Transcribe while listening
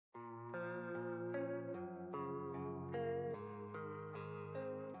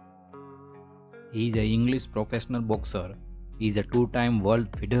He is an English professional boxer. He is a two-time world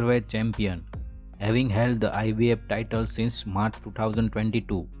featherweight champion, having held the IBF title since March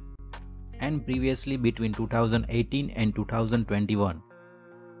 2022 and previously between 2018 and 2021.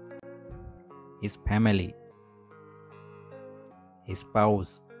 His family. His spouse.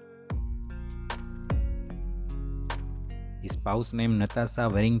 His spouse named Natasha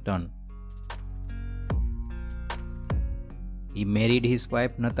Warrington. He married his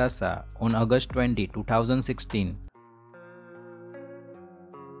wife Natasha on August 20, 2016.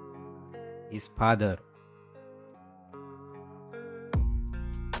 His father.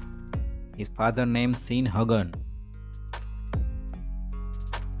 His father named Sin Hagan.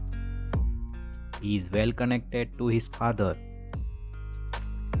 He is well connected to his father.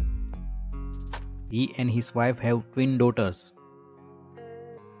 He and his wife have twin daughters.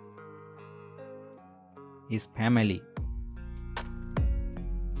 His family.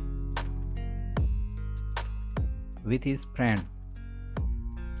 With his friend.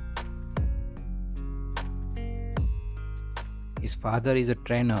 His father is a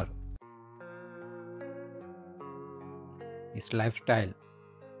trainer. His lifestyle.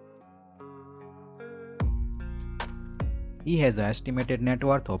 He has an estimated net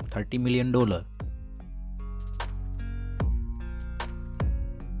worth of $30 million.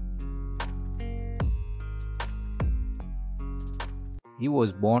 He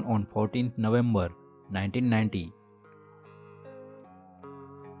was born on 14th November 1990.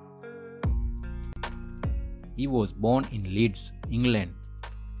 He was born in Leeds, England.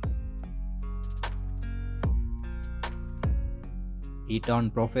 He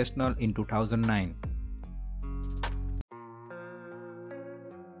turned professional in 2009.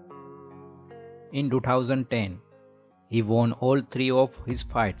 In 2010, he won all three of his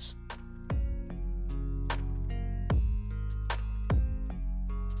fights.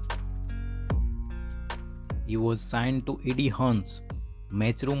 He was signed to Eddie Hearn's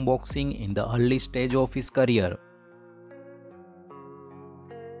Matchroom Boxing in the early stage of his career.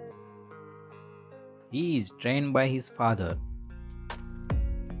 He is trained by his father.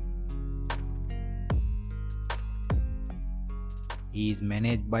 He is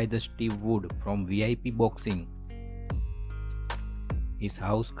managed by the Steve Wood from VIP Boxing. His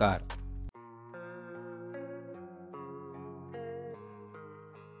house car.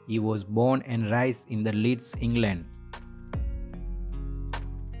 He was born and raised in the Leeds, England.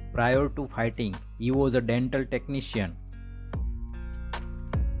 Prior to fighting, he was a dental technician.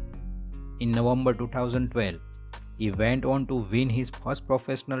 In November 2012, he went on to win his first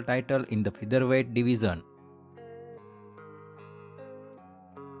professional title in the featherweight division.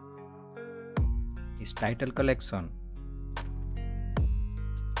 His title collection.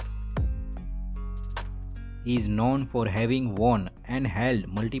 He is known for having won and held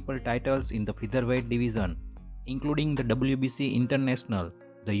multiple titles in the featherweight division, including the WBC International,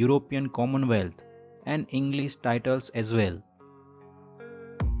 the European Commonwealth, and English titles as well.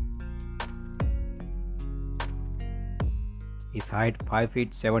 His height 5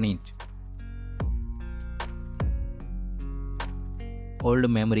 feet 7 inches. Old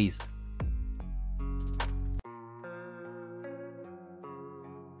memories.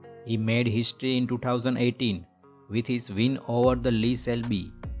 He made history in 2018 with his win over the Lee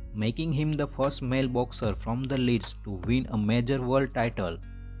Selby, making him the first male boxer from the Leeds to win a major world title.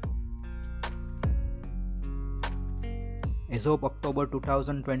 As of October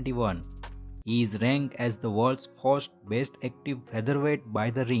 2021, he is ranked as the world's first best active featherweight by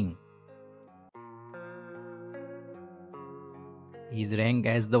the Ring. He is ranked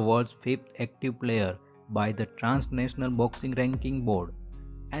as the world's 5th active player by the Transnational Boxing Ranking Board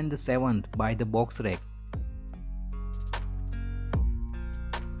and the 7th by the BoxRec.